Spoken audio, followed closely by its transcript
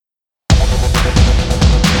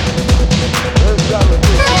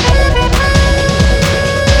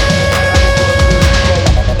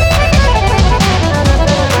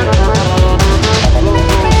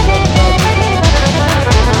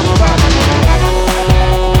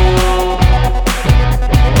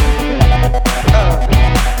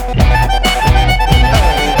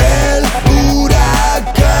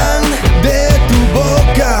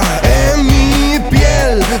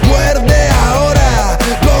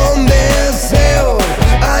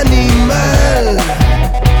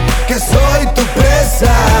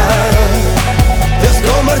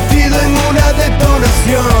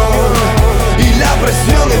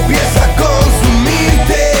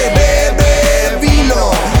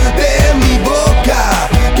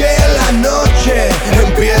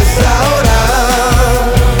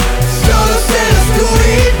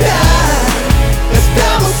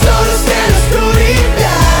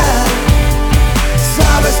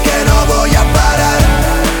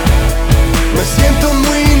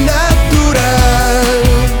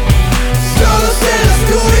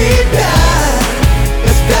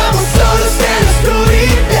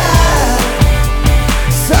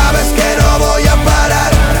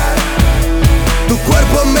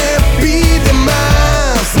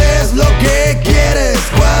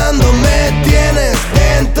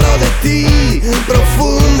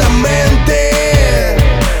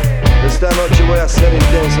ser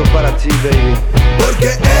intenso para ti, baby. Porque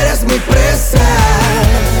eres mi presa,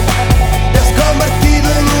 te has convertido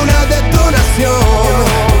en una detonación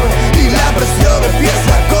y la presión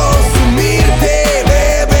empieza a consumirte.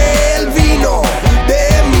 Bebe el vino de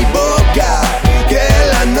mi boca, que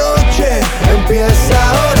la noche empieza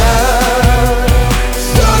ahora.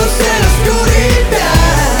 Solos en la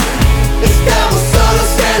oscuridad, estamos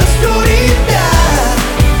solos en la oscuridad.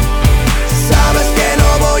 Sabes que no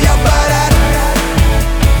voy a parar,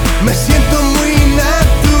 me siento